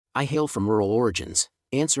I hail from rural origins,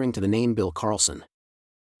 answering to the name Bill Carlson.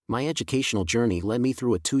 My educational journey led me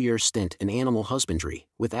through a 2-year stint in animal husbandry,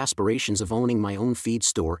 with aspirations of owning my own feed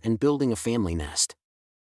store and building a family nest.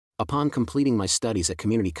 Upon completing my studies at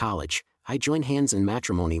community college, I joined hands in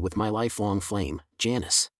matrimony with my lifelong flame,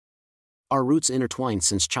 Janice. Our roots intertwined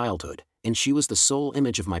since childhood, and she was the sole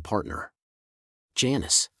image of my partner.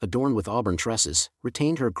 Janice, adorned with auburn tresses,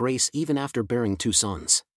 retained her grace even after bearing 2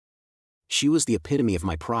 sons. She was the epitome of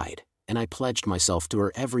my pride, and I pledged myself to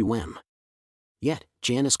her every whim. Yet,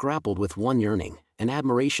 Janice grappled with one yearning, an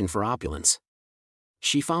admiration for opulence.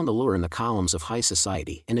 She found allure in the columns of high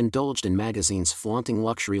society and indulged in magazines flaunting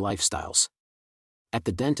luxury lifestyles. At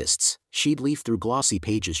the dentist's, she'd leaf through glossy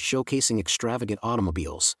pages showcasing extravagant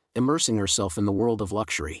automobiles, immersing herself in the world of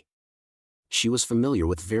luxury. She was familiar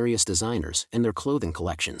with various designers and their clothing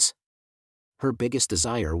collections. Her biggest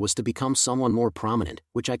desire was to become someone more prominent,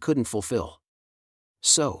 which I couldn't fulfill.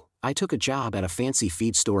 So, I took a job at a fancy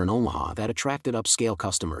feed store in Omaha that attracted upscale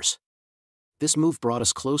customers. This move brought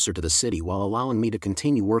us closer to the city while allowing me to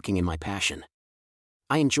continue working in my passion.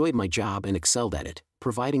 I enjoyed my job and excelled at it,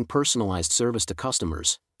 providing personalized service to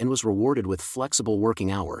customers, and was rewarded with flexible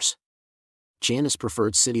working hours. Janice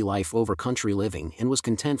preferred city life over country living and was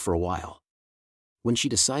content for a while. When she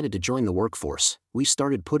decided to join the workforce, we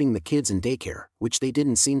started putting the kids in daycare, which they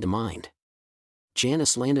didn't seem to mind.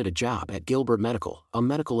 Janice landed a job at Gilbert Medical, a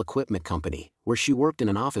medical equipment company, where she worked in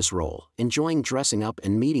an office role, enjoying dressing up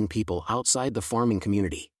and meeting people outside the farming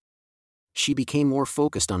community. She became more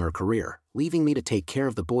focused on her career, leaving me to take care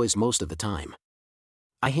of the boys most of the time.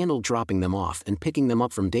 I handled dropping them off and picking them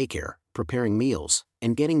up from daycare, preparing meals,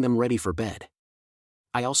 and getting them ready for bed.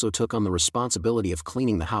 I also took on the responsibility of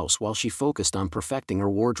cleaning the house while she focused on perfecting her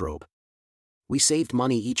wardrobe. We saved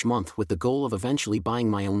money each month with the goal of eventually buying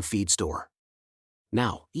my own feed store.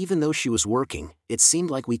 Now, even though she was working, it seemed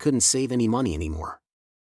like we couldn't save any money anymore.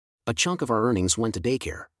 A chunk of our earnings went to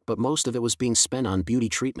daycare, but most of it was being spent on beauty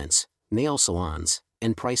treatments, nail salons,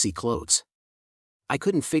 and pricey clothes. I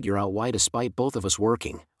couldn't figure out why, despite both of us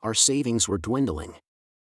working, our savings were dwindling.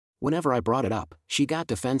 Whenever I brought it up, she got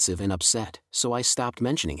defensive and upset, so I stopped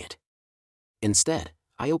mentioning it. Instead,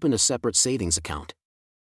 I opened a separate savings account.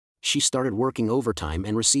 She started working overtime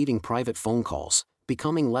and receiving private phone calls,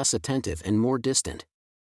 becoming less attentive and more distant.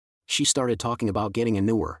 She started talking about getting a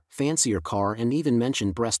newer, fancier car and even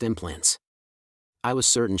mentioned breast implants. I was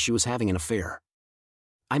certain she was having an affair.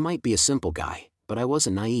 I might be a simple guy, but I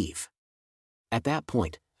wasn't naive. At that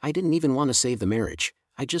point, I didn't even want to save the marriage,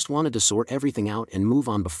 I just wanted to sort everything out and move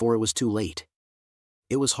on before it was too late.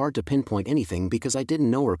 It was hard to pinpoint anything because I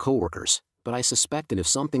didn't know her coworkers, but I suspected if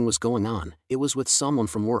something was going on, it was with someone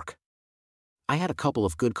from work. I had a couple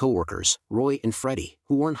of good coworkers, Roy and Freddie,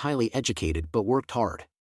 who weren't highly educated but worked hard.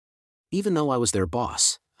 Even though I was their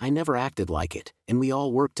boss, I never acted like it, and we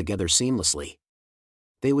all worked together seamlessly.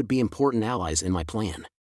 They would be important allies in my plan.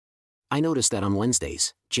 I noticed that on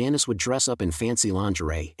Wednesdays, Janice would dress up in fancy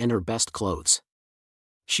lingerie and her best clothes.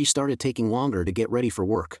 She started taking longer to get ready for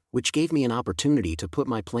work, which gave me an opportunity to put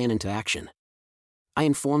my plan into action. I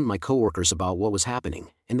informed my coworkers about what was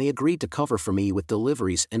happening, and they agreed to cover for me with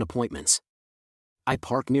deliveries and appointments. I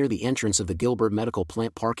parked near the entrance of the Gilbert Medical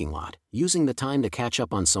Plant parking lot, using the time to catch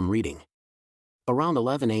up on some reading. Around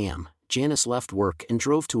 11 a.m., Janice left work and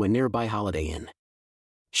drove to a nearby Holiday Inn.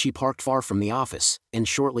 She parked far from the office, and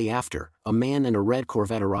shortly after, a man in a red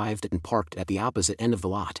Corvette arrived and parked at the opposite end of the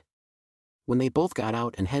lot. When they both got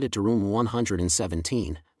out and headed to room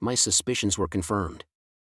 117, my suspicions were confirmed.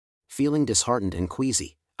 Feeling disheartened and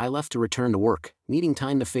queasy, I left to return to work, needing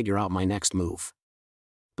time to figure out my next move.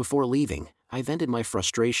 Before leaving, I vented my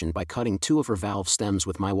frustration by cutting 2 of her valve stems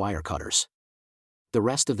with my wire cutters. The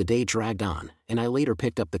rest of the day dragged on, and I later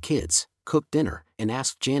picked up the kids, cooked dinner, and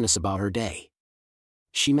asked Janice about her day.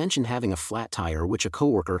 She mentioned having a flat tire which a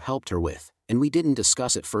coworker helped her with, and we didn't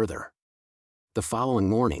discuss it further. The following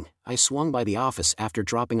morning, I swung by the office after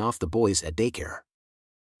dropping off the boys at daycare.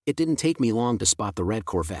 It didn't take me long to spot the red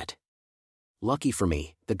Corvette. Lucky for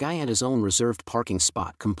me, the guy had his own reserved parking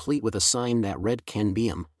spot complete with a sign that read Ken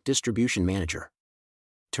Beam, Distribution Manager.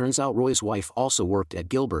 Turns out Roy's wife also worked at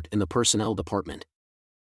Gilbert in the personnel department.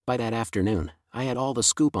 By that afternoon, I had all the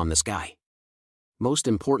scoop on this guy. Most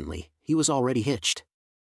importantly, he was already hitched.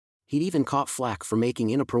 He'd even caught flack for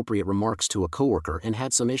making inappropriate remarks to a coworker and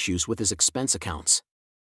had some issues with his expense accounts.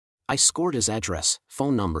 I scored his address,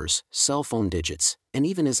 phone numbers, cell phone digits, and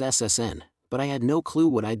even his SSN, but I had no clue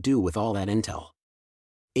what I'd do with all that intel.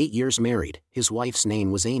 8 years married, his wife's name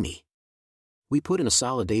was Amy. We put in a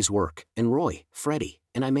solid day's work, and Roy, Freddie,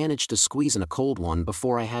 and I managed to squeeze in a cold one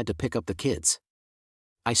before I had to pick up the kids.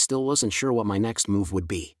 I still wasn't sure what my next move would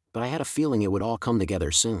be, but I had a feeling it would all come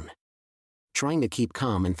together soon. Trying to keep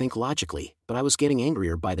calm and think logically, but I was getting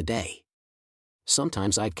angrier by the day.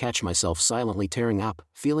 Sometimes I'd catch myself silently tearing up,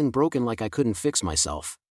 feeling broken like I couldn't fix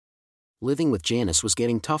myself. Living with Janice was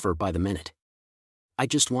getting tougher by the minute. I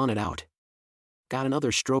just wanted out. Got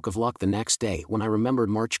another stroke of luck the next day when I remembered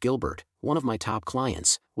March Gilbert, one of my top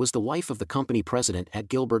clients, was the wife of the company president at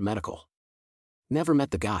Gilbert Medical. Never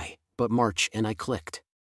met the guy, but March and I clicked.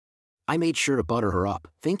 I made sure to butter her up,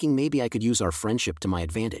 thinking maybe I could use our friendship to my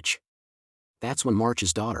advantage. That's when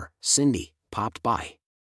March's daughter, Cindy, popped by.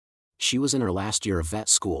 She was in her last year of vet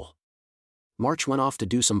school. March went off to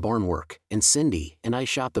do some barn work, and Cindy and I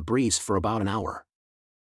shot the breeze for about an hour.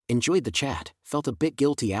 Enjoyed the chat, felt a bit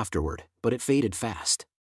guilty afterward, but it faded fast.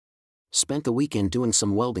 Spent the weekend doing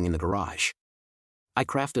some welding in the garage. I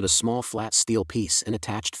crafted a small flat steel piece and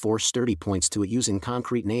attached 4 sturdy points to it using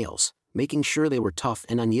concrete nails, making sure they were tough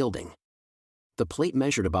and unyielding. The plate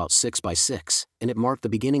measured about 6 by 6, and it marked the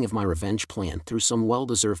beginning of my revenge plan through some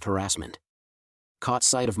well-deserved harassment. Caught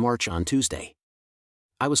sight of March on Tuesday.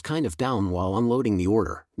 I was kind of down while unloading the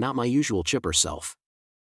order, not my usual chipper self.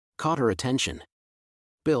 Caught her attention.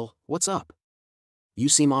 "Bill, what's up? You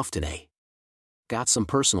seem off today." "Got some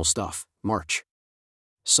personal stuff, March."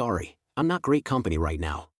 "Sorry, I'm not great company right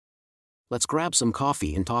now. Let's grab some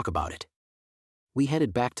coffee and talk about it." We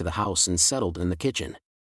headed back to the house and settled in the kitchen.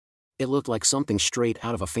 It looked like something straight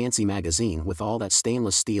out of a fancy magazine with all that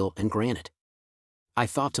stainless steel and granite. I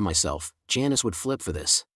thought to myself, Janice would flip for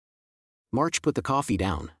this. March put the coffee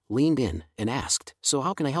down, leaned in, and asked, "So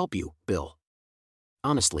how can I help you, Bill?"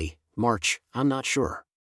 "Honestly, March, I'm not sure.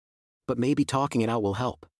 But maybe talking it out will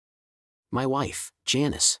help. My wife,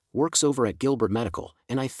 Janice, works over at Gilbert Medical,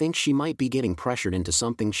 and I think she might be getting pressured into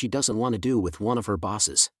something she doesn't want to do with one of her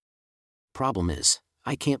bosses. Problem is,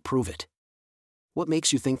 I can't prove it." "What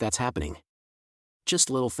makes you think that's happening?" "Just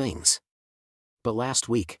little things. But last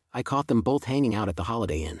week, I caught them both hanging out at the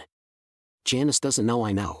Holiday Inn. Janice doesn't know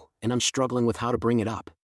I know, and I'm struggling with how to bring it up.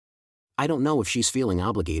 I don't know if she's feeling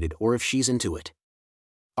obligated or if she's into it.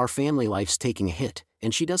 Our family life's taking a hit,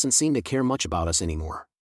 and she doesn't seem to care much about us anymore.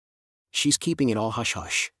 She's keeping it all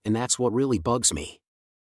hush-hush, and that's what really bugs me."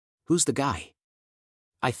 "Who's the guy?"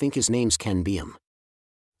 "I think his name's Ken Beam.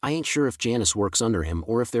 I ain't sure if Janice works under him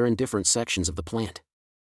or if they're in different sections of the plant.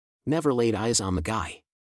 Never laid eyes on the guy.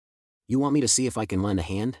 You want me to see if I can lend a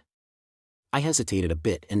hand?" I hesitated a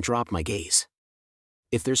bit and dropped my gaze.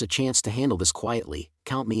 "If there's a chance to handle this quietly,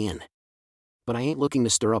 count me in. But I ain't looking to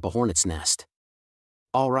stir up a hornet's nest."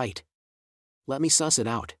 "All right. Let me suss it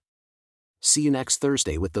out. See you next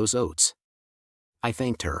Thursday with those oats." I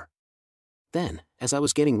thanked her. Then, as I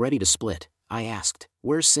was getting ready to split, I asked,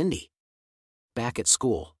 "Where's Cindy?" "Back at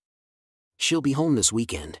school. She'll be home this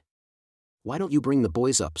weekend. Why don't you bring the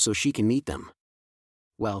boys up so she can meet them?"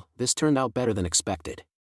 Well, this turned out better than expected.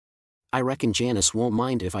 I reckon Janice won't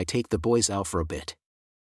mind if I take the boys out for a bit.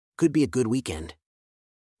 Could be a good weekend.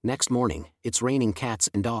 Next morning, it's raining cats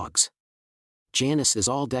and dogs. Janice is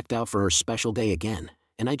all decked out for her special day again,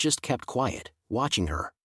 and I just kept quiet, watching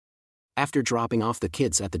her. After dropping off the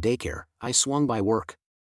kids at the daycare, I swung by work.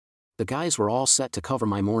 The guys were all set to cover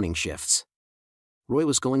my morning shifts. Roy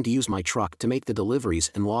was going to use my truck to make the deliveries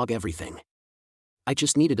and log everything. I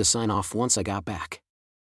just needed to sign off once I got back.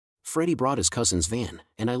 Freddie brought his cousin's van,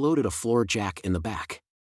 and I loaded a floor jack in the back.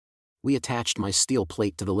 We attached my steel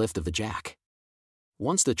plate to the lift of the jack.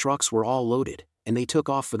 Once the trucks were all loaded, and they took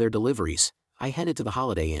off for their deliveries, I headed to the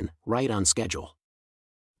Holiday Inn, right on schedule.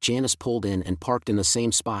 Janice pulled in and parked in the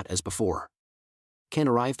same spot as before. Ken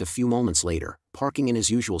arrived a few moments later, parking in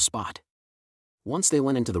his usual spot. Once they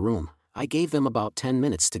went into the room, I gave them about 10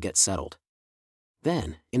 minutes to get settled.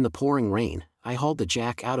 Then, in the pouring rain, I hauled the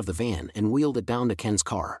jack out of the van and wheeled it down to Ken's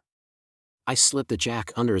car. I slipped the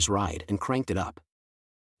jack under his ride and cranked it up.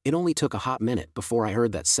 It only took a hot minute before I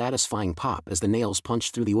heard that satisfying pop as the nails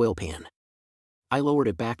punched through the oil pan. I lowered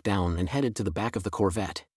it back down and headed to the back of the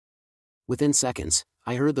Corvette. Within seconds,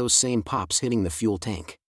 I heard those same pops hitting the fuel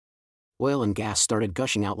tank. Oil and gas started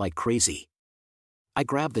gushing out like crazy. I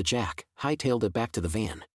grabbed the jack, hightailed it back to the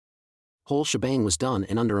van. Whole shebang was done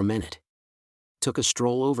in under a minute. Took a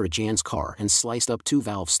stroll over to Jan's car and sliced up 2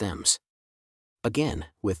 valve stems. Again,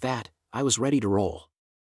 with that, I was ready to roll.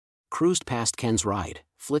 Cruised past Ken's ride,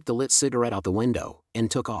 flicked the lit cigarette out the window, and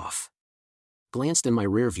took off. Glanced in my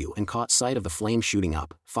rearview and caught sight of the flame shooting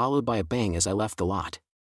up, followed by a bang as I left the lot.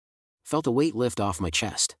 Felt a weight lift off my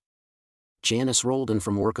chest. Janice rolled in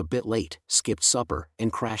from work a bit late, skipped supper,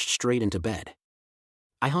 and crashed straight into bed.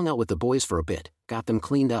 I hung out with the boys for a bit, got them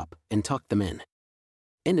cleaned up, and tucked them in.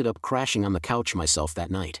 Ended up crashing on the couch myself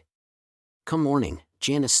that night. Come morning,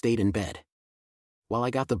 Janice stayed in bed. While I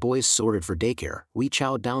got the boys sorted for daycare, we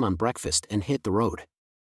chowed down on breakfast and hit the road.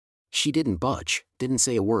 She didn't budge, didn't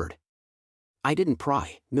say a word. I didn't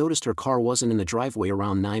pry, noticed her car wasn't in the driveway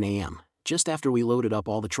around 9 a.m., just after we loaded up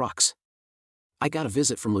all the trucks. I got a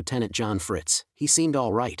visit from Lieutenant John Fritz. He seemed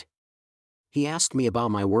all right. He asked me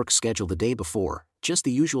about my work schedule the day before, just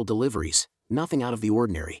the usual deliveries, nothing out of the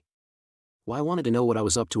ordinary. Well, I wanted to know what I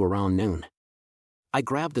was up to around noon. I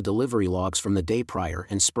grabbed the delivery logs from the day prior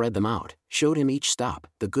and spread them out, showed him each stop,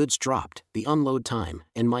 the goods dropped, the unload time,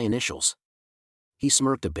 and my initials. He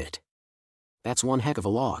smirked a bit. "That's one heck of a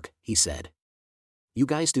log," he said. "You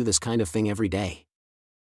guys do this kind of thing every day.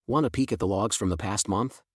 Want a peek at the logs from the past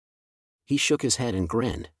month?" He shook his head and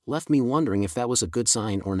grinned, left me wondering if that was a good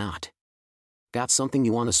sign or not. "Got something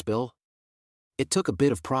you want to spill?" It took a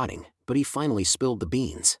bit of prodding, but he finally spilled the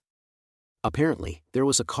beans. Apparently, there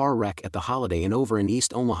was a car wreck at the Holiday Inn over in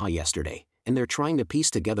East Omaha yesterday, and they're trying to piece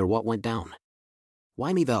together what went down.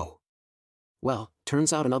 Why me though? Well,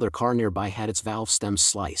 turns out another car nearby had its valve stems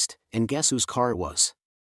sliced, and guess whose car it was?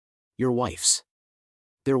 Your wife's.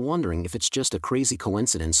 They're wondering if it's just a crazy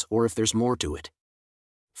coincidence or if there's more to it.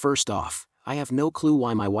 First off, I have no clue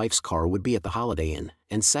why my wife's car would be at the Holiday Inn,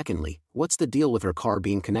 and secondly, what's the deal with her car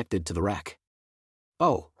being connected to the wreck?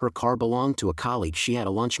 Oh, her car belonged to a colleague she had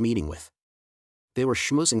a lunch meeting with. They were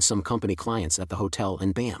schmoozing some company clients at the hotel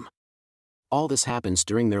and bam. All this happens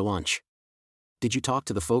during their lunch. Did you talk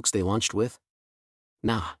to the folks they lunched with?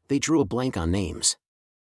 Nah, they drew a blank on names.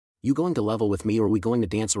 You going to level with me or we going to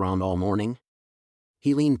dance around all morning?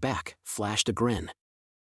 He leaned back, flashed a grin.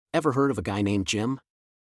 Ever heard of a guy named Jim?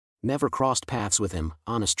 Never crossed paths with him,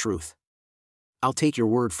 honest truth. I'll take your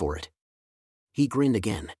word for it. He grinned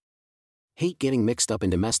again. Hate getting mixed up in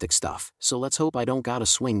domestic stuff, so let's hope I don't gotta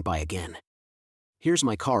swing by again. Here's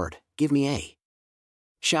my card, give me a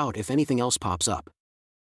shout if anything else pops up.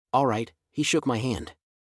 All right, he shook my hand.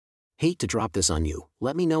 Hate to drop this on you,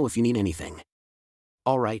 let me know if you need anything.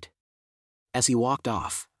 All right. As he walked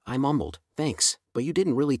off, I mumbled, thanks, but you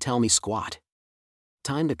didn't really tell me squat.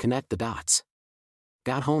 Time to connect the dots.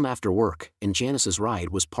 Got home after work, and Janice's ride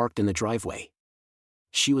was parked in the driveway.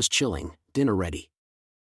 She was chilling, dinner ready.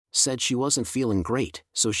 Said she wasn't feeling great,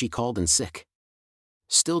 so she called in sick.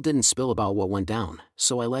 Still didn't spill about what went down,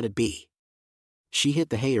 so I let it be. She hit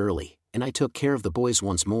the hay early, and I took care of the boys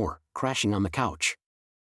once more, crashing on the couch.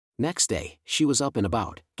 Next day, she was up and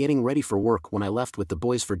about, getting ready for work when I left with the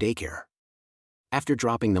boys for daycare. After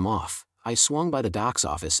dropping them off, I swung by the doc's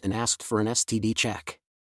office and asked for an STD check.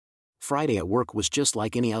 Friday at work was just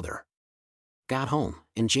like any other. Got home,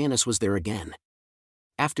 and Janice was there again.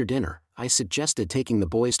 After dinner, I suggested taking the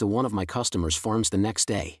boys to one of my customers' farms the next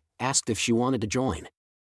day, asked if she wanted to join.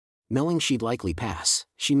 Knowing she'd likely pass,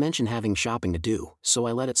 she mentioned having shopping to do, so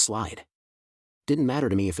I let it slide. Didn't matter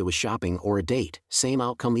to me if it was shopping or a date, same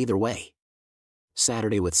outcome either way.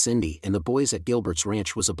 Saturday with Cindy and the boys at Gilbert's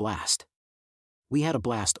Ranch was a blast. We had a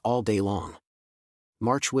blast all day long.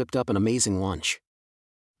 March whipped up an amazing lunch.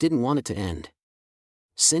 Didn't want it to end.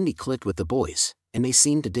 Cindy clicked with the boys, and they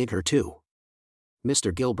seemed to dig her too.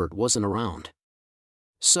 Mr. Gilbert wasn't around.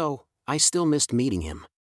 So, I still missed meeting him.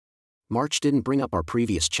 March didn't bring up our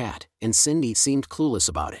previous chat, and Cindy seemed clueless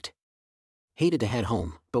about it. Hated to head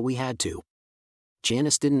home, but we had to.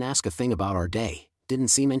 Janice didn't ask a thing about our day, didn't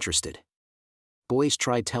seem interested. Boys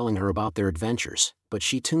tried telling her about their adventures, but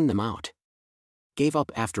she tuned them out. Gave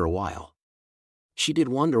up after a while. She did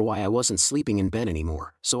wonder why I wasn't sleeping in bed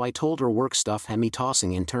anymore, so I told her work stuff had me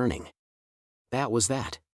tossing and turning. That was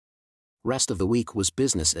that. Rest of the week was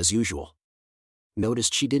business as usual.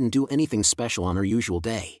 Noticed she didn't do anything special on her usual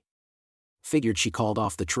day. Figured she called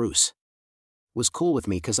off the truce. Was cool with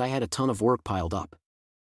me cause I had a ton of work piled up.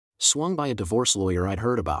 Swung by a divorce lawyer I'd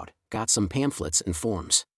heard about, got some pamphlets and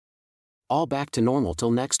forms. All back to normal till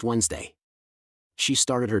next Wednesday. She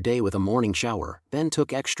started her day with a morning shower, then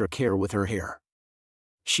took extra care with her hair.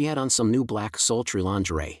 She had on some new black sultry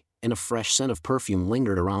lingerie, and a fresh scent of perfume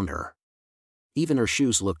lingered around her. Even her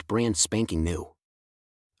shoes looked brand spanking new.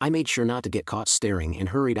 I made sure not to get caught staring and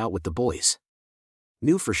hurried out with the boys.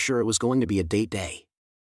 Knew for sure it was going to be a date day.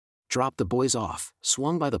 Dropped the boys off,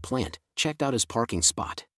 swung by the plant, checked out his parking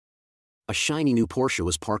spot. A shiny new Porsche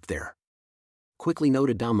was parked there. Quickly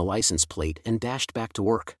noted down the license plate and dashed back to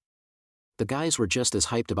work. The guys were just as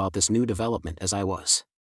hyped about this new development as I was.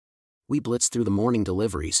 We blitzed through the morning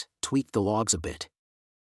deliveries, tweaked the logs a bit.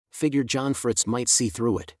 Figured John Fritz might see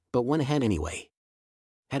through it, but went ahead anyway.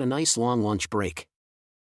 Had a nice long lunch break.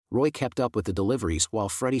 Roy kept up with the deliveries while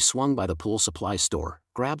Freddie swung by the pool supply store,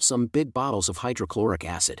 grabbed some big bottles of hydrochloric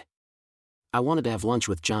acid. I wanted to have lunch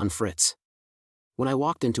with John Fritz. When I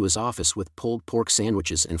walked into his office with pulled pork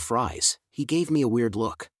sandwiches and fries, he gave me a weird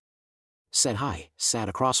look. Said hi, sat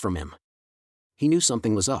across from him. He knew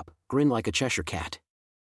something was up, grinned like a Cheshire cat.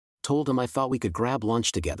 Told him I thought we could grab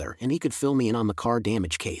lunch together and he could fill me in on the car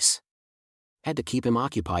damage case. Had to keep him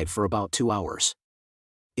occupied for about 2 hours.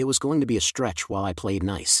 It was going to be a stretch while I played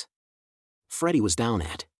nice. Freddie was down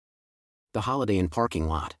at the Holiday Inn parking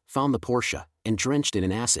lot, found the Porsche, and drenched it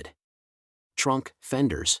in acid. Trunk,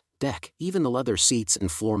 fenders, deck, even the leather seats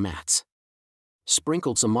and floor mats.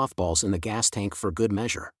 Sprinkled some mothballs in the gas tank for good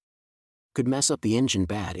measure. Could mess up the engine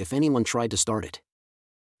bad if anyone tried to start it.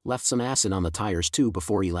 Left some acid on the tires too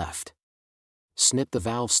before he left. Snipped the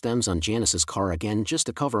valve stems on Janice's car again just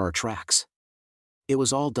to cover our tracks. It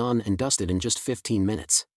was all done and dusted in just 15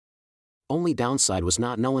 minutes. Only downside was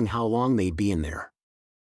not knowing how long they'd be in there.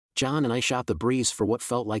 John and I shot the breeze for what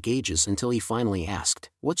felt like ages until he finally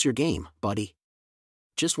asked, "What's your game, buddy?"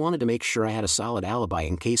 Just wanted to make sure I had a solid alibi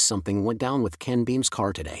in case something went down with Ken Beam's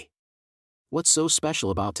car today. "What's so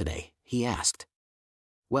special about today?" he asked.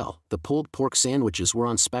 "Well, the pulled pork sandwiches were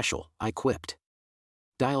on special," I quipped.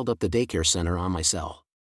 Dialed up the daycare center on my cell.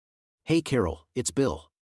 "Hey Carol, it's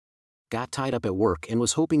Bill. Got tied up at work and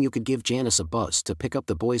was hoping you could give Janice a buzz to pick up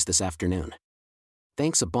the boys this afternoon.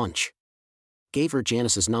 Thanks a bunch." Gave her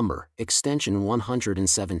Janice's number, extension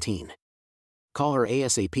 117. "Call her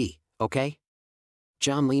ASAP, okay?"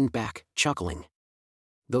 John leaned back, chuckling.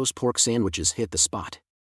 Those pork sandwiches hit the spot.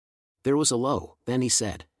 There was a lull, then he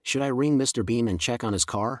said, "Should I ring Mr. Beam and check on his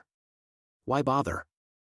car?" "Why bother?"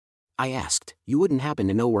 I asked. "You wouldn't happen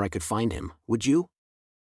to know where I could find him, would you?"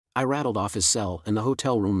 I rattled off his cell and the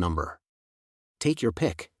hotel room number. "Take your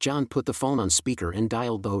pick." John put the phone on speaker and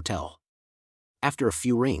dialed the hotel. After a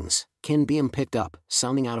few rings, Ken Beam picked up,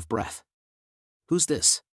 sounding out of breath. "Who's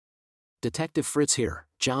this?" "Detective Fritz here,"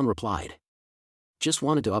 John replied. "Just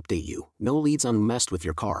wanted to update you, no leads on who messed with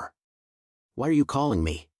your car." "Why are you calling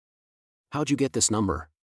me?" "How'd you get this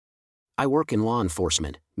number?" "I work in law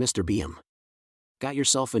enforcement, Mr. Beam." "Got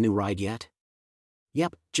yourself a new ride yet?"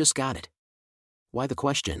 "Yep, just got it." "Why the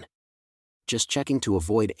question?" "Just checking to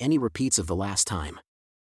avoid any repeats of the last time."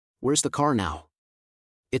 "Where's the car now?"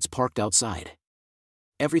 "It's parked outside."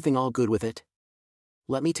 "Everything all good with it?"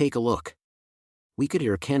 "Let me take a look." We could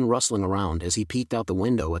hear Ken rustling around as he peeked out the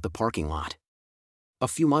window at the parking lot. A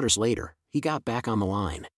few mutters later, he got back on the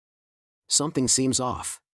line. "Something seems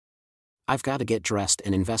off. I've got to get dressed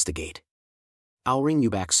and investigate. I'll ring you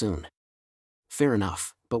back soon." "Fair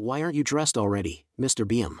enough, but why aren't you dressed already, Mr.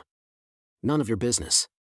 Beam?" "None of your business."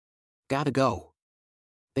 "Gotta go."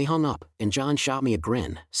 They hung up, and John shot me a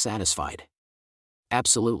grin, satisfied.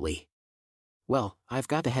 "Absolutely. Well, I've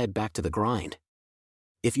got to head back to the grind.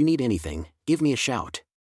 If you need anything, give me a shout."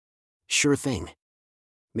 "Sure thing.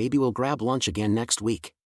 Maybe we'll grab lunch again next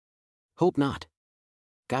week." "Hope not.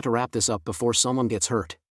 Got to wrap this up before someone gets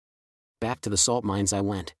hurt." Back to the salt mines I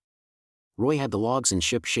went. Roy had the logs in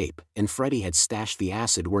ship shape, and Freddie had stashed the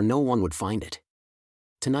acid where no one would find it.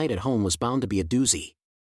 Tonight at home was bound to be a doozy.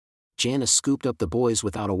 Janice scooped up the boys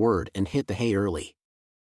without a word and hit the hay early.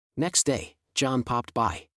 Next day, John popped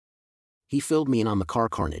by. He filled me in on the car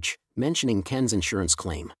carnage, mentioning Ken's insurance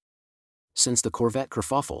claim. Since the Corvette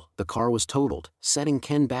kerfuffle, the car was totaled, setting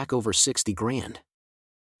Ken back over 60 grand.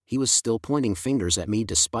 He was still pointing fingers at me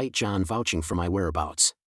despite John vouching for my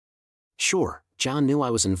whereabouts. Sure, John knew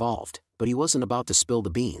I was involved, but he wasn't about to spill the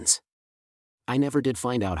beans. I never did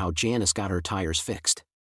find out how Janice got her tires fixed.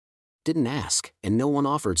 Didn't ask, and no one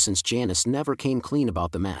offered since Janice never came clean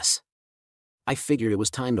about the mess. I figured it was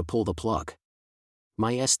time to pull the plug.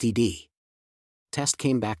 My STD test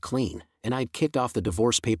came back clean, and I'd kicked off the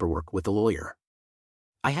divorce paperwork with the lawyer.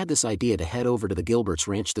 I had this idea to head over to the Gilbert's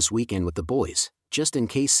ranch this weekend with the boys, just in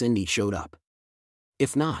case Cindy showed up.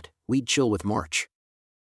 If not, we'd chill with March.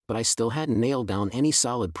 But I still hadn't nailed down any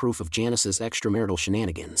solid proof of Janice's extramarital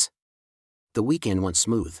shenanigans. The weekend went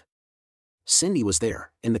smooth. Cindy was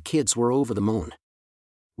there, and the kids were over the moon.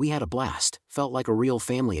 We had a blast, felt like a real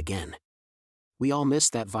family again. We all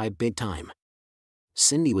missed that vibe big time.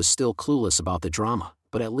 Cindy was still clueless about the drama,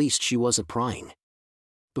 but at least she wasn't prying.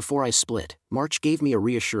 Before I split, March gave me a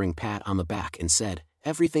reassuring pat on the back and said,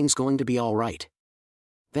 "Everything's going to be all right."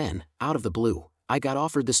 Then, out of the blue, I got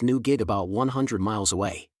offered this new gig about 100 miles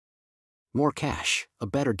away. More cash, a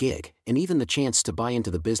better gig, and even the chance to buy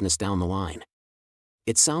into the business down the line.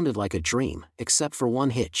 It sounded like a dream, except for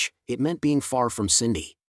one hitch: it meant being far from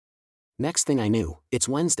Cindy. Next thing I knew, it's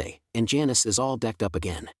Wednesday, and Janice is all decked up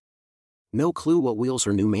again. No clue what wheels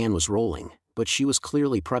her new man was rolling, but she was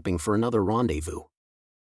clearly prepping for another rendezvous.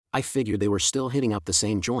 I figured they were still hitting up the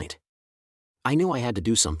same joint. I knew I had to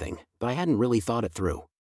do something, but I hadn't really thought it through.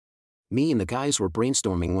 Me and the guys were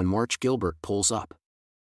brainstorming when March Gilbert pulls up.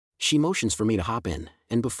 She motions for me to hop in,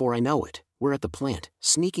 and before I know it, we're at the plant,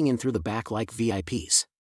 sneaking in through the back like VIPs.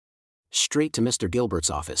 Straight to Mr. Gilbert's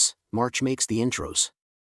office, March makes the intros.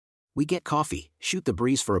 We get coffee, shoot the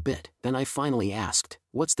breeze for a bit, then I finally asked,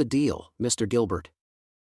 "What's the deal, Mr. Gilbert?"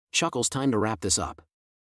 Chuckles, "Time to wrap this up."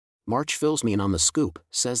 March fills me in on the scoop,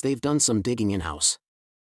 says they've done some digging in-house.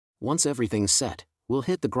 Once everything's set, we'll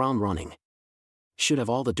hit the ground running. Should have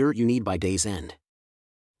all the dirt you need by day's end.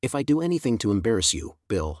 If I do anything to embarrass you,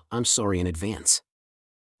 Bill, I'm sorry in advance.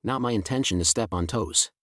 Not my intention to step on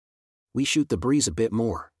toes. We shoot the breeze a bit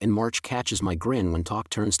more, and March catches my grin when talk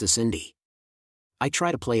turns to Cindy. I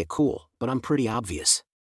try to play it cool, but I'm pretty obvious.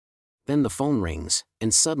 Then the phone rings,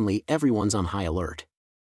 and suddenly everyone's on high alert.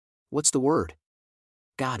 "What's the word?"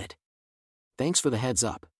 "Got it. Thanks for the heads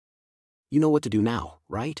up. You know what to do now,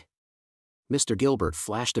 right?" Mr. Gilbert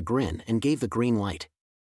flashed a grin and gave the green light.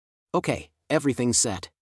 "Okay, everything's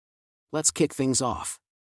set. Let's kick things off.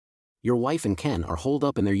 Your wife and Ken are holed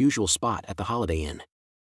up in their usual spot at the Holiday Inn.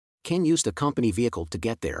 Ken used a company vehicle to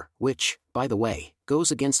get there, which, by the way,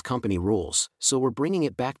 goes against company rules, so we're bringing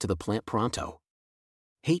it back to the plant pronto.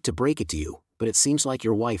 Hate to break it to you, but it seems like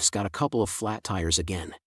your wife's got a couple of flat tires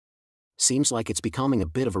again. Seems like it's becoming a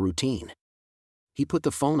bit of a routine." He put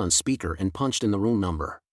the phone on speaker and punched in the room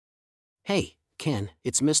number. "Hey, Ken,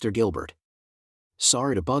 it's Mr. Gilbert.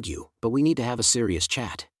 Sorry to bug you, but we need to have a serious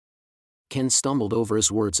chat." Ken stumbled over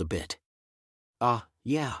his words a bit.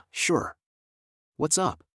 Yeah, sure. What's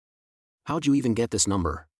up? How'd you even get this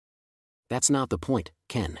number?" "That's not the point,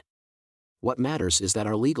 Ken. What matters is that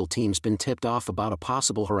our legal team's been tipped off about a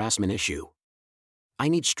possible harassment issue. I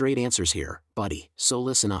need straight answers here, buddy, so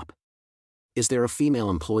listen up. Is there a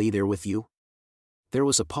female employee there with you?" There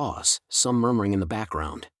was a pause, some murmuring in the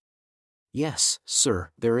background. "Yes,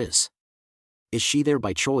 sir, there is." "Is she there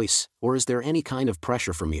by choice, or is there any kind of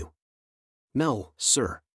pressure from you?" "No,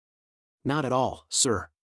 sir. Not at all, sir."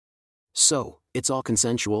 "So, it's all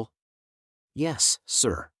consensual?" "Yes,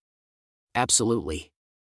 sir. Absolutely.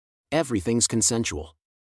 Everything's consensual."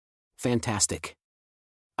 "Fantastic.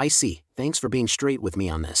 I see, thanks for being straight with me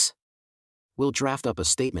on this. We'll draft up a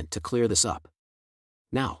statement to clear this up.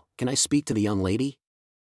 Now, can I speak to the young lady?"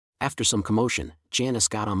 After some commotion, Janice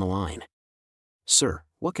got on the line. "Sir,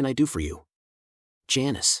 what can I do for you?"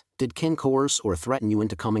 "Janice, did Ken coerce or threaten you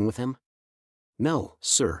into coming with him?" "No,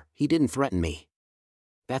 sir, he didn't threaten me."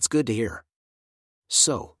 "That's good to hear.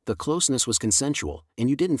 So, the closeness was consensual, and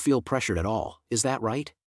you didn't feel pressured at all, is that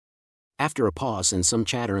right?" After a pause and some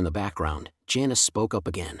chatter in the background, Janice spoke up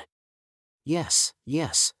again. Yes,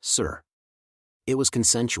 sir. It was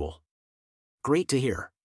consensual." "Great to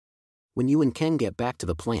hear. When you and Ken get back to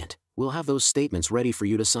the plant, we'll have those statements ready for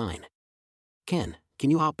you to sign. Ken, can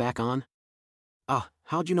you hop back on?"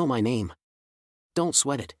 How'd you know my name?" "Don't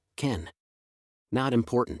sweat it, Ken. Not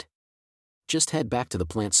important. Just head back to the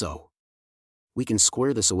plant so we can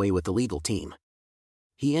square this away with the legal team."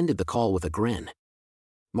 He ended the call with a grin.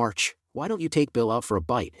 "March, why don't you take Bill out for a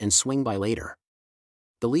bite and swing by later?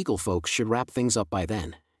 The legal folks should wrap things up by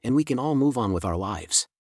then, and we can all move on with our lives."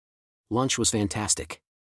 Lunch was fantastic.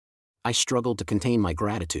 I struggled to contain my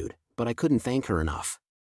gratitude, but I couldn't thank her enough.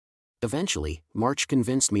 Eventually, March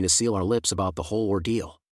convinced me to seal our lips about the whole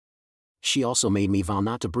ordeal. She also made me vow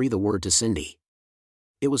not to breathe a word to Cindy.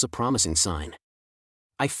 It was a promising sign.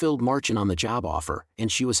 I filled March in on the job offer,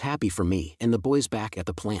 and she was happy for me and the boys back at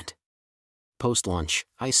the plant. Post-lunch,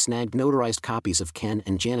 I snagged notarized copies of Ken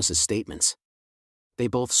and Janice's statements. They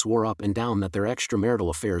both swore up and down that their extramarital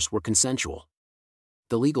affairs were consensual.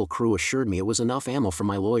 The legal crew assured me it was enough ammo for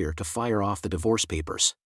my lawyer to fire off the divorce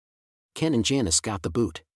papers. Ken and Janice got the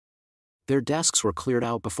boot. Their desks were cleared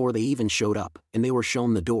out before they even showed up, and they were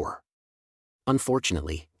shown the door.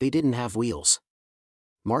 Unfortunately, they didn't have wheels.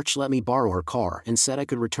 March let me borrow her car and said I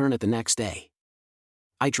could return it the next day.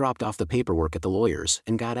 I dropped off the paperwork at the lawyer's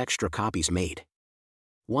and got extra copies made.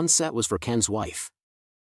 One set was for Ken's wife.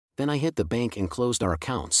 Then I hit the bank and closed our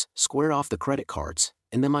accounts, squared off the credit cards,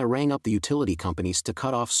 and then I rang up the utility companies to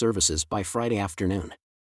cut off services by Friday afternoon.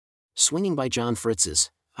 Swinging by John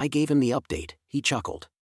Fritz's, I gave him the update. He chuckled.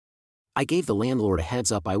 I gave the landlord a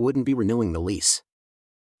heads up I wouldn't be renewing the lease.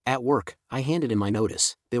 At work, I handed in my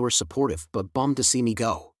notice. They were supportive but bummed to see me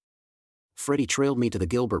go. Freddie trailed me to the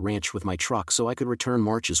Gilbert Ranch with my truck so I could return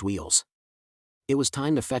March's wheels. It was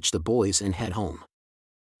time to fetch the boys and head home.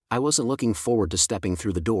 I wasn't looking forward to stepping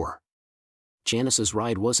through the door. Janice's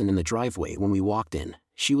ride wasn't in the driveway when we walked in.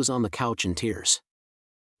 She was on the couch in tears.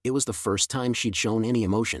 It was the first time she'd shown any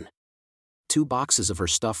emotion. 2 boxes of her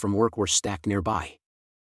stuff from work were stacked nearby.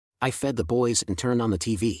 I fed the boys and turned on the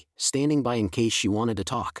TV, standing by in case she wanted to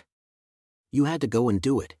talk. You had to go and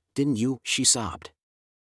do it, didn't you? She sobbed.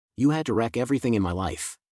 You had to wreck everything in my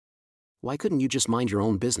life. Why couldn't you just mind your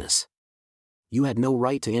own business? You had no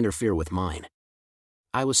right to interfere with mine.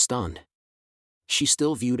 I was stunned. She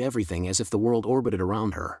still viewed everything as if the world orbited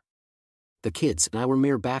around her. The kids and I were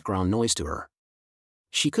mere background noise to her.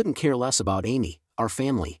 She couldn't care less about Amy, our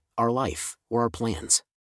family, our life, or our plans.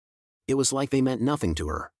 It was like they meant nothing to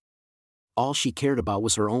her. All she cared about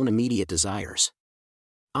was her own immediate desires.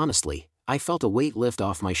 Honestly, I felt a weight lift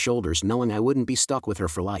off my shoulders knowing I wouldn't be stuck with her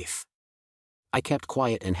for life. I kept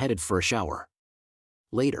quiet and headed for a shower.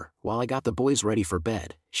 Later, while I got the boys ready for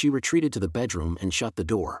bed, she retreated to the bedroom and shut the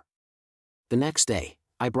door. The next day,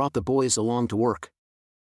 I brought the boys along to work.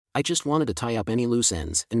 I just wanted to tie up any loose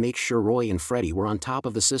ends and make sure Roy and Freddie were on top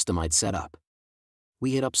of the system I'd set up.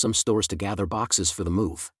 We hit up some stores to gather boxes for the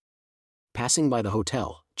move. Passing by the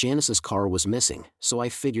hotel, Janice's car was missing, so I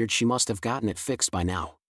figured she must have gotten it fixed by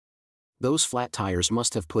now. Those flat tires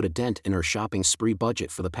must have put a dent in her shopping spree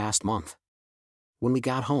budget for the past month. When we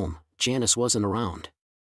got home, Janice wasn't around.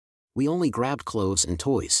 We only grabbed clothes and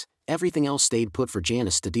toys, everything else stayed put for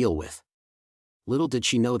Janice to deal with. Little did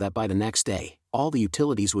she know that by the next day, all the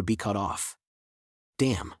utilities would be cut off.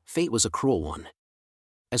 Damn, fate was a cruel one.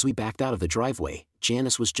 As we backed out of the driveway,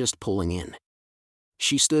 Janice was just pulling in.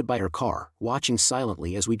 She stood by her car, watching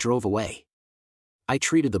silently as we drove away. I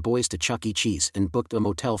treated the boys to Chuck E. Cheese and booked a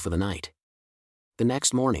motel for the night. The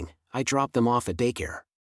next morning, I dropped them off at daycare.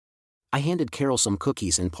 I handed Carol some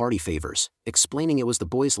cookies and party favors, explaining it was the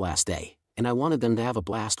boys' last day, and I wanted them to have a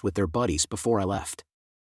blast with their buddies before I left.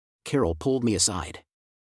 Carol pulled me aside.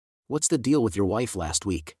 "What's the deal with your wife last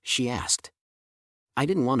week?" she asked. I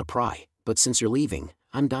didn't want to pry, but since you're leaving,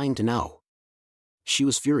 I'm dying to know. She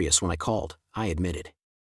was furious when I called, I admitted.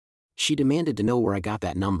 She demanded to know where I got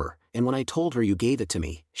that number, and when I told her you gave it to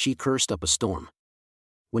me, she cursed up a storm.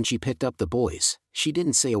 When she picked up the boys, she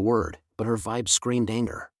didn't say a word, but her vibe screamed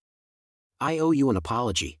anger. "I owe you an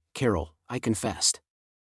apology, Carol," I confessed.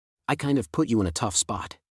 "I kind of put you in a tough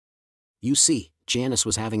spot. You see, Janice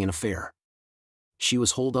was having an affair. She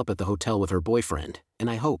was holed up at the hotel with her boyfriend, and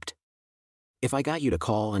I hoped if I got you to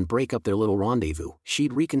call and break up their little rendezvous,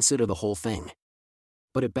 she'd reconsider the whole thing.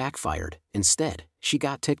 But it backfired. Instead, she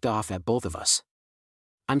got ticked off at both of us.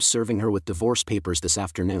 I'm serving her with divorce papers this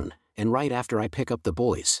afternoon, and right after I pick up the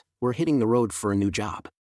boys, we're hitting the road for a new job.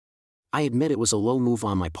 I admit it was a low move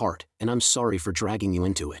on my part, and I'm sorry for dragging you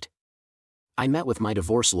into it. I met with my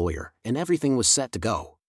divorce lawyer, and everything was set to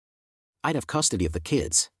go. I'd have custody of the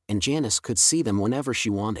kids, and Janice could see them whenever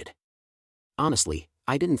she wanted. Honestly,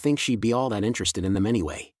 I didn't think she'd be all that interested in them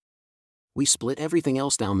anyway. We split everything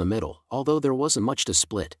else down the middle, although there wasn't much to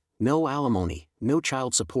split: no alimony, no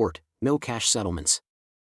child support, no cash settlements.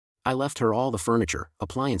 I left her all the furniture,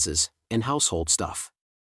 appliances, and household stuff.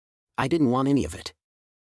 I didn't want any of it.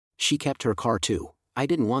 She kept her car too. I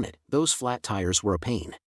didn't want it. Those flat tires were a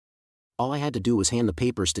pain. All I had to do was hand the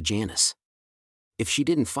papers to Janice. If she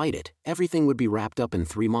didn't fight it, everything would be wrapped up in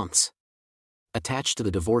 3 months. Attached to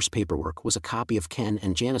the divorce paperwork was a copy of Ken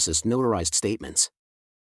and Janice's notarized statements.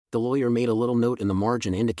 The lawyer made a little note in the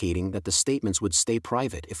margin indicating that the statements would stay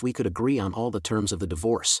private if we could agree on all the terms of the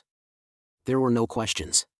divorce. There were no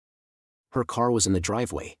questions. Her car was in the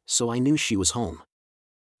driveway, so I knew she was home.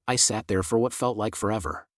 I sat there for what felt like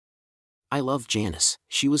forever. I loved Janice.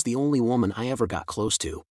 She was the only woman I ever got close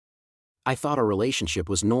to. I thought our relationship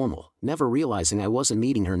was normal, never realizing I wasn't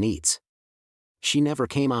meeting her needs. She never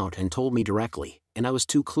came out and told me directly, and I was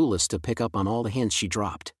too clueless to pick up on all the hints she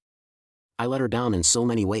dropped. I let her down in so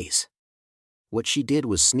many ways. What she did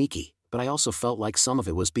was sneaky, but I also felt like some of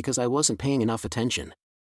it was because I wasn't paying enough attention.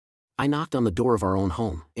 I knocked on the door of our own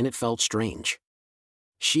home, and it felt strange.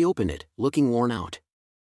 She opened it, looking worn out.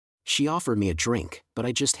 She offered me a drink, but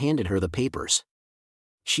I just handed her the papers.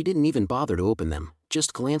 She didn't even bother to open them,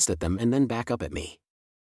 just glanced at them and then back up at me.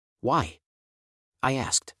 "Why?" I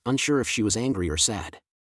asked, unsure if she was angry or sad.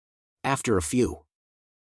 After a few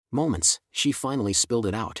moments, she finally spilled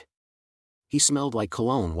it out. "He smelled like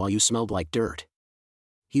cologne while you smelled like dirt.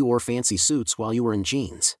 He wore fancy suits while you were in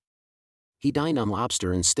jeans. He dined on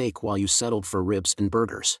lobster and steak while you settled for ribs and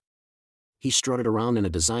burgers. He strutted around in a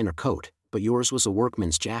designer coat, but yours was a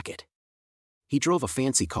workman's jacket. He drove a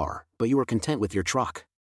fancy car, but you were content with your truck.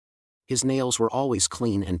 His nails were always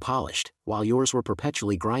clean and polished, while yours were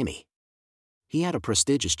perpetually grimy. He had a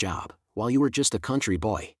prestigious job, while you were just a country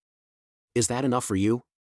boy. Is that enough for you?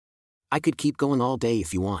 I could keep going all day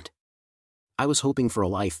if you want. I was hoping for a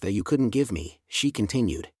life that you couldn't give me," she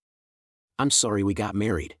continued. "I'm sorry we got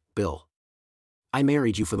married, Bill. I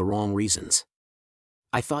married you for the wrong reasons.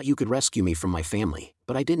 I thought you could rescue me from my family,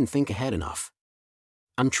 but I didn't think ahead enough.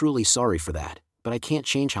 I'm truly sorry for that, but I can't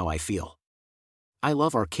change how I feel. I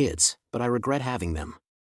love our kids, but I regret having them.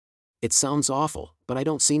 It sounds awful, but I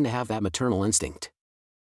don't seem to have that maternal instinct.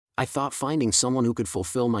 I thought finding someone who could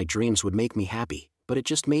fulfill my dreams would make me happy, but it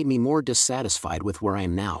just made me more dissatisfied with where I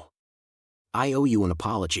am now. I owe you an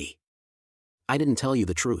apology. I didn't tell you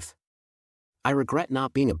the truth. I regret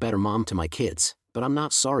not being a better mom to my kids, but I'm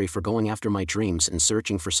not sorry for going after my dreams and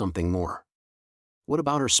searching for something more. What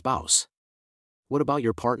about her spouse? What about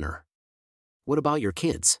your partner? What about your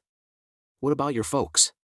kids? What about your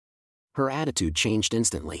folks? Her attitude changed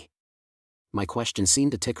instantly. My question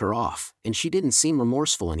seemed to tick her off, and she didn't seem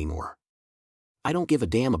remorseful anymore. I don't give a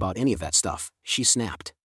damn about any of that stuff, she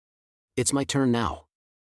snapped. It's my turn now.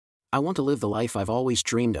 I want to live the life I've always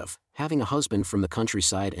dreamed of, having a husband from the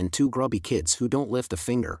countryside and 2 grubby kids who don't lift a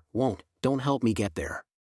finger, don't help me get there.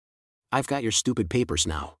 I've got your stupid papers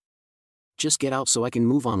now. Just get out so I can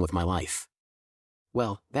move on with my life.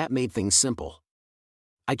 Well, that made things simple.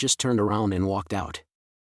 I just turned around and walked out.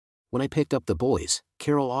 When I picked up the boys,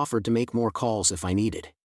 Carol offered to make more calls if I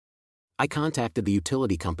needed. I contacted the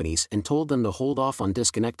utility companies and told them to hold off on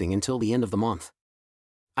disconnecting until the end of the month.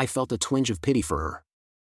 I felt a twinge of pity for her.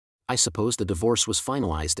 I suppose the divorce was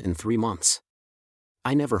finalized in 3 months.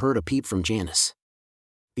 I never heard a peep from Janice.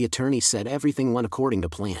 The attorney said everything went according to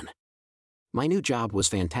plan. My new job was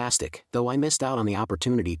fantastic, though I missed out on the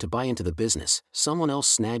opportunity to buy into the business. Someone else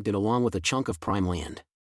snagged it along with a chunk of prime land.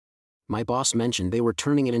 My boss mentioned they were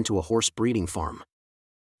turning it into a horse breeding farm.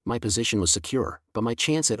 My position was secure, but my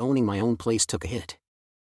chance at owning my own place took a hit.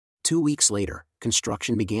 2 weeks later,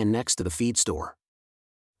 construction began next to the feed store.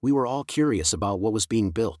 We were all curious about what was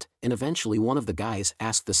being built, and eventually one of the guys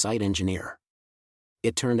asked the site engineer.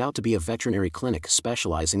 It turned out to be a veterinary clinic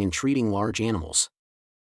specializing in treating large animals.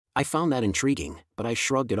 I found that intriguing, but I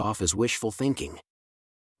shrugged it off as wishful thinking.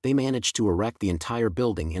 They managed to erect the entire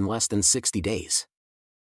building in less than 60 days.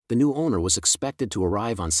 The new owner was expected to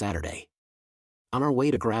arrive on Saturday. On our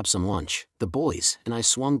way to grab some lunch, the boys and I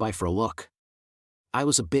swung by for a look. I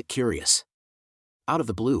was a bit curious. Out of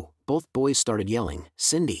the blue, both boys started yelling,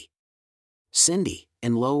 "Cindy! Cindy!"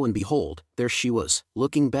 and lo and behold, there she was,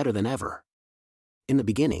 looking better than ever. In the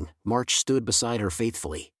beginning, March stood beside her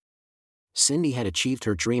faithfully. Cindy had achieved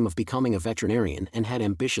her dream of becoming a veterinarian and had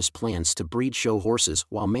ambitious plans to breed show horses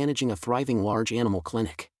while managing a thriving large animal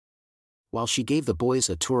clinic. While she gave the boys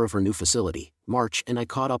a tour of her new facility, March and I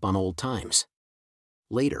caught up on old times.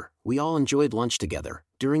 Later, we all enjoyed lunch together,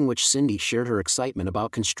 during which Cindy shared her excitement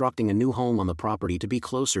about constructing a new home on the property to be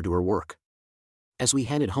closer to her work. As we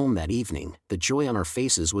headed home that evening, the joy on our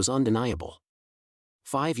faces was undeniable.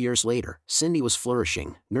 5 years later, Cindy was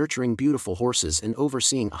flourishing, nurturing beautiful horses and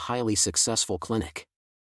overseeing a highly successful clinic.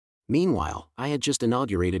 Meanwhile, I had just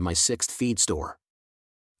inaugurated my 6th feed store.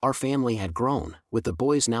 Our family had grown, with the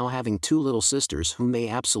boys now having 2 little sisters whom they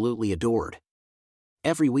absolutely adored.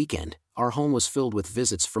 Every weekend, our home was filled with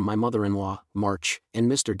visits from my mother-in-law, March,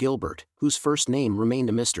 and Mr. Gilbert, whose first name remained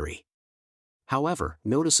a mystery. However,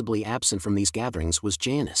 noticeably absent from these gatherings was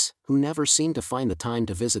Janice, who never seemed to find the time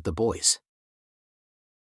to visit the boys.